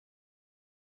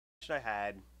I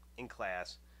had in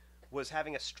class was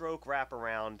having a stroke wrap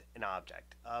around an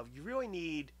object. You really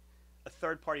need a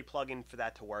third-party plugin for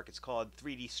that to work. It's called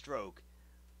 3D Stroke,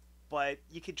 but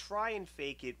you could try and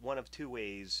fake it one of two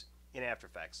ways in After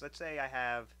Effects. Let's say I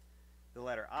have the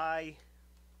letter I,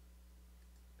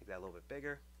 make that a little bit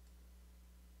bigger.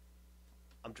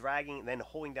 I'm dragging and then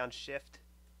holding down Shift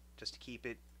just to keep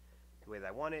it the way that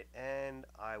I want it, and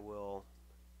I will,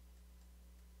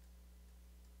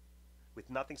 with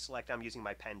nothing selected, I'm using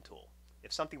my pen tool.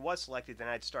 If something was selected, then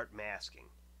I'd start masking.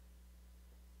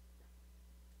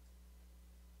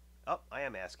 Oh, I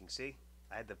am masking, see?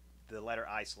 I had the letter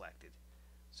I selected.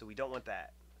 So we don't want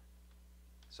that.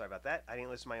 Sorry about that. I didn't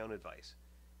listen to my own advice.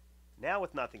 Now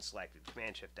with nothing selected,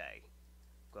 Command-Shift-A. I'm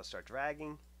going to start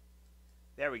dragging.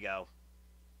 There we go.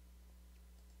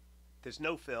 There's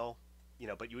no fill,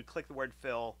 but you would click the word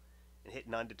fill and hit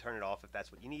none to turn it off if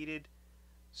that's what you needed.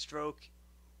 Stroke,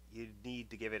 you need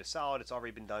to give it a solid. It's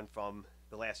already been done from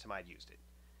the last time I'd used it.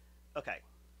 Okay.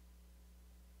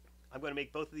 I'm going to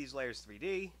make both of these layers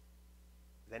 3D,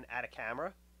 then add a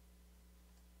camera.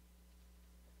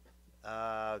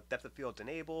 Depth of field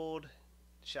enabled,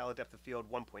 shallow depth of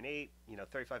field 1.8,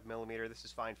 35 millimeter. This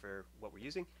is fine for what we're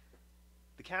using.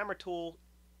 The camera tool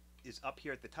is up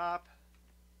here at the top.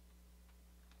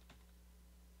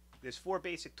 There's 4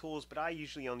 basic tools, but I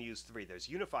usually only use 3. There's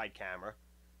Unified Camera,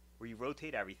 where you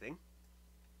rotate everything.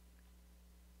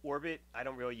 Orbit, I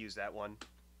don't really use that one.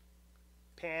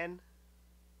 Pan,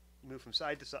 you move from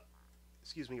side to side,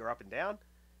 or up and down.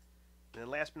 And then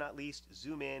last but not least,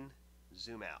 zoom in,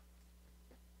 zoom out.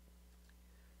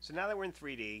 So now that we're in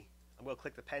 3D, I'm going to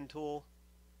click the pen tool,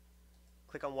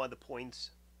 click on one of the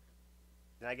points,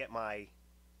 then I get my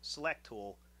select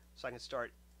tool so I can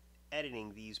start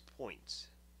editing these points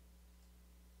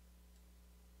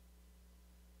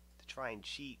to try and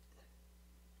cheat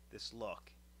this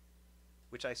look,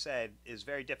 which I said is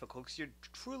very difficult because you're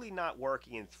truly not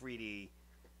working in 3D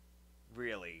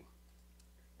really.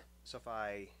 So if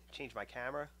I change my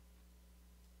camera,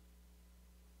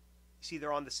 you see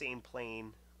they're on the same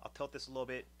plane. I'll tilt this a little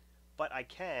bit, but I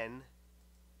can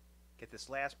get this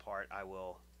last part. I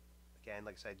will, again,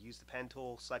 like I said, use the pen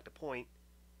tool, select a point,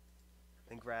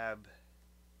 then grab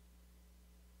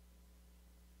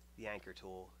the anchor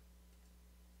tool.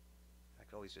 I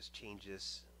could always just change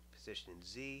this position in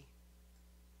Z.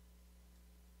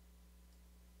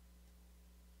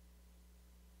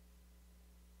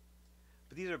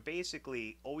 But these are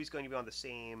basically always going to be on the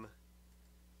same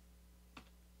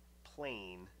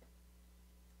plane.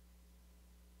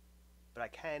 But I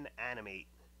can animate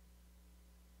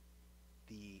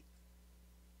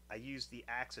I use the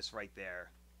axis right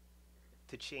there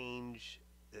to change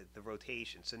the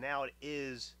rotation. So now it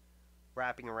is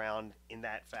wrapping around in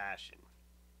that fashion.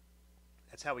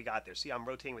 That's how we got there. See, I'm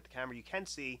rotating with the camera. You can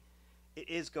see it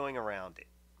is going around it.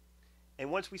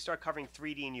 And once we start covering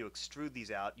 3D and you extrude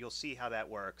these out, you'll see how that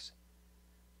works.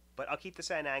 But I'll keep this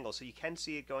at an angle so you can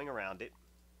see it going around it.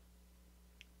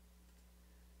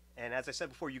 And as I said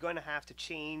before, you're going to have to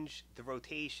change the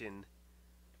rotation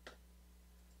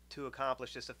to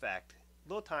accomplish this effect. A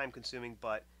little time consuming,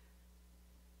 but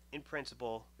in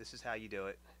principle, this is how you do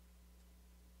it.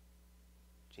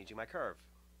 Changing my curve.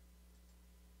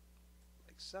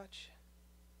 Like such.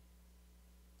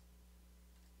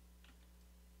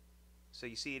 So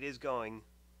you see it is going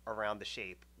around the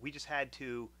shape. We just had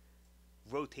to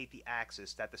rotate the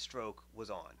axis that the stroke was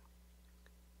on.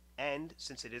 And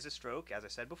since it is a stroke, as I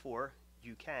said before,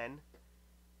 you can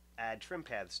add trim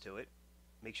paths to it.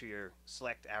 Make sure your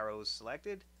select arrow is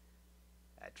selected.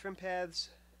 Add trim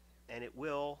paths, and it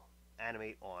will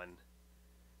animate on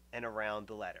and around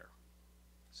the letter.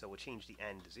 So we'll change the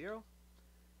N to 0.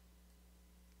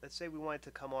 Let's say we want it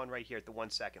to come on right here at the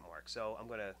 1 second mark. So I'm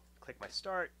going to click my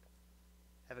start,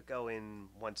 have it go in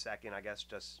 1 second, I guess,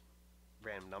 just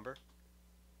random number.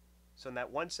 So in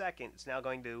that 1 second, it's now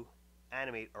going to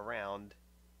animate around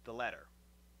the letter.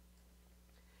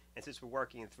 And since we're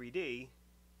working in 3D,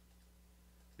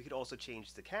 we could also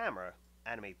change the camera,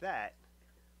 animate that,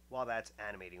 while that's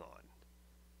animating on.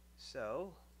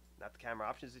 So, not the camera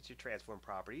options, it's your transform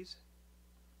properties.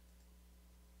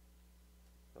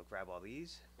 We'll grab all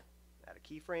these, add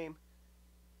a keyframe,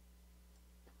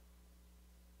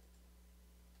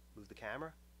 move the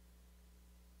camera.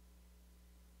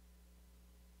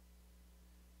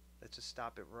 Let's just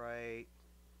stop it right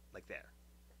like there.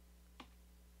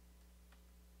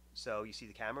 So you see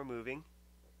the camera moving,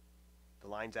 the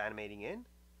lines animating in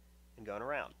and going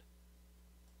around.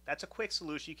 That's a quick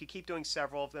solution. You could keep doing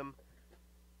several of them.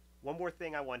 One more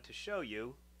thing I want to show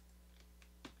you.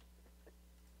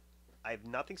 I have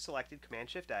nothing selected,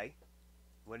 Command-Shift-A.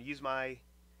 I'm going to use my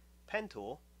pen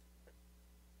tool.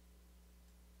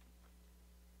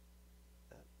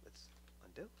 Let's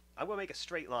undo. I'm going to make a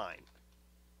straight line.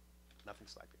 Nothing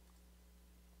selected.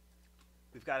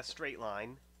 We've got a straight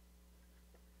line.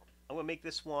 I'm going to make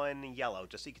this one yellow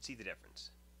just so you can see the difference.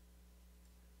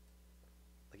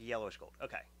 Like a yellowish gold.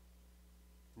 Okay.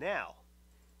 Now,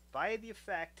 if I add the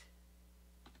effect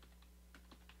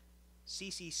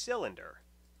CC cylinder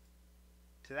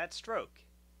to that stroke,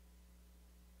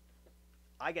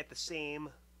 I get the same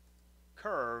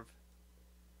curve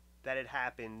that had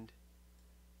happened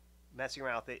messing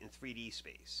around with it in 3D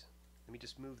space. Let me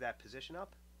just move that position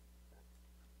up.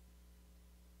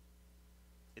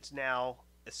 It's now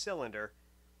a cylinder.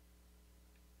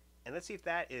 And let's see if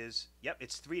that is, yep,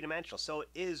 it's three-dimensional. So it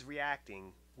is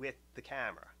reacting with the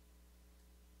camera.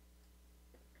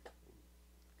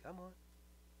 Come on.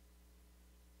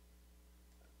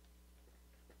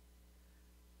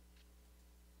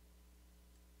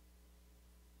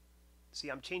 See,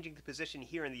 I'm changing the position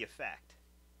here in the effect.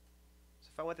 So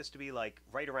if I want this to be like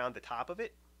right around the top of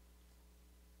it,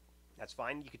 that's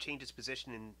fine. You could change its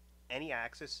position in any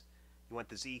axis. You want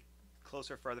the Z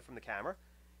closer or further from the camera.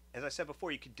 As I said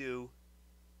before, you could do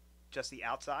just the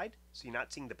outside, so you're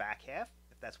not seeing the back half,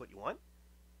 if that's what you want.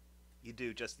 You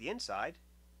do just the inside,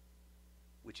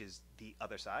 which is the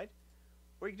other side.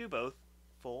 Or you can do both,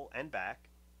 full and back.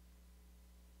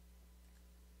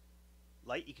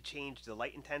 Light, you can change the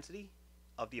light intensity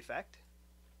of the effect.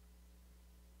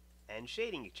 And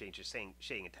shading, you can change the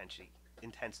shading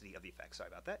intensity of the effect. Sorry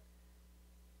about that.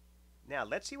 Now,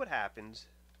 let's see what happens.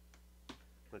 I'm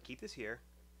going to keep this here.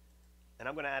 And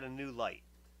I'm going to add a new light.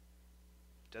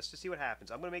 Just to see what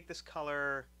happens. I'm going to make this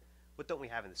color... What don't we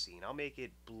have in the scene? I'll make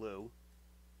it blue.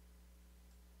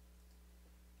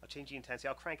 I'll change the intensity.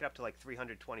 I'll crank it up to like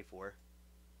 324.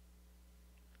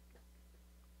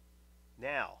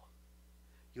 Now,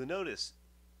 you'll notice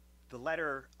the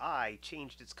letter I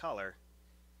changed its color.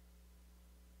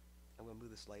 I'm going to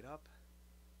move this light up.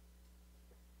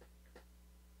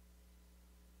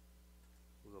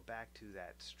 We'll go back to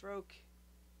that stroke.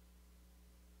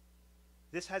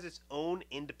 This has its own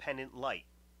independent light,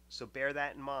 so bear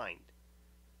that in mind.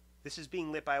 This is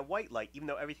being lit by a white light, even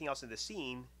though everything else in the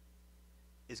scene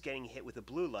is getting hit with a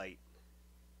blue light.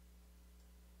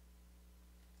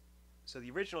 So the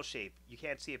original shape, you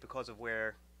can't see it because of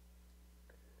where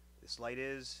this light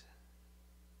is.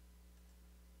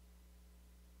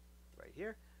 Right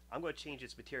here. I'm going to change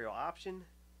its material option.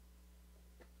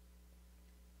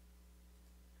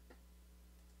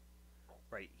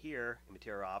 Right here in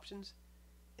material options.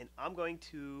 And I'm going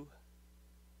to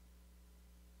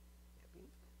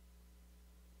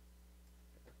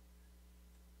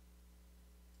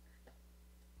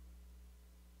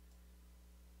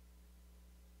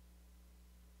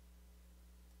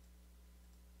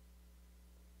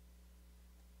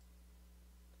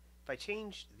if I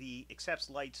change the accepts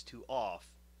lights to off,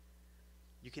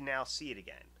 you can now see it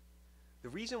again. The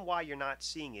reason why you're not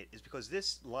seeing it is because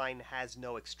this line has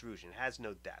no extrusion, has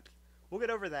no depth. We'll get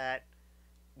over that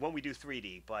when we do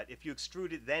 3D, but if you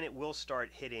extrude it, then it will start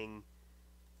hitting,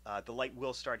 the light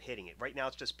will start hitting it. Right now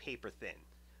it's just paper thin.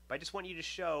 But I just want you to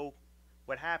show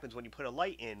what happens when you put a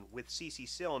light in with CC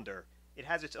cylinder. It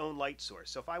has its own light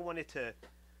source. So if I wanted to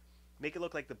make it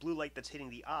look like the blue light that's hitting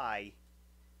the eye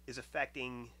is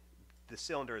affecting the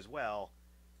cylinder as well,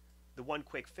 the one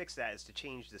quick fix that is to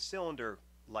change the cylinder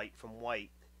light from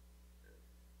white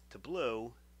to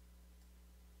blue,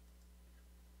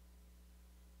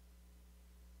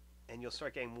 and you'll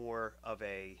start getting more of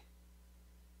a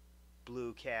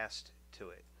blue cast to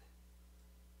it.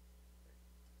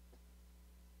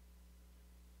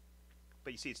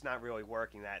 But you see, it's not really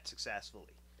working that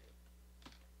successfully.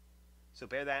 So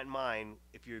bear that in mind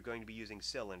if you're going to be using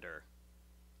cylinder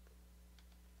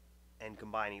and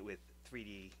combining it with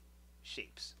 3D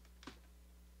shapes.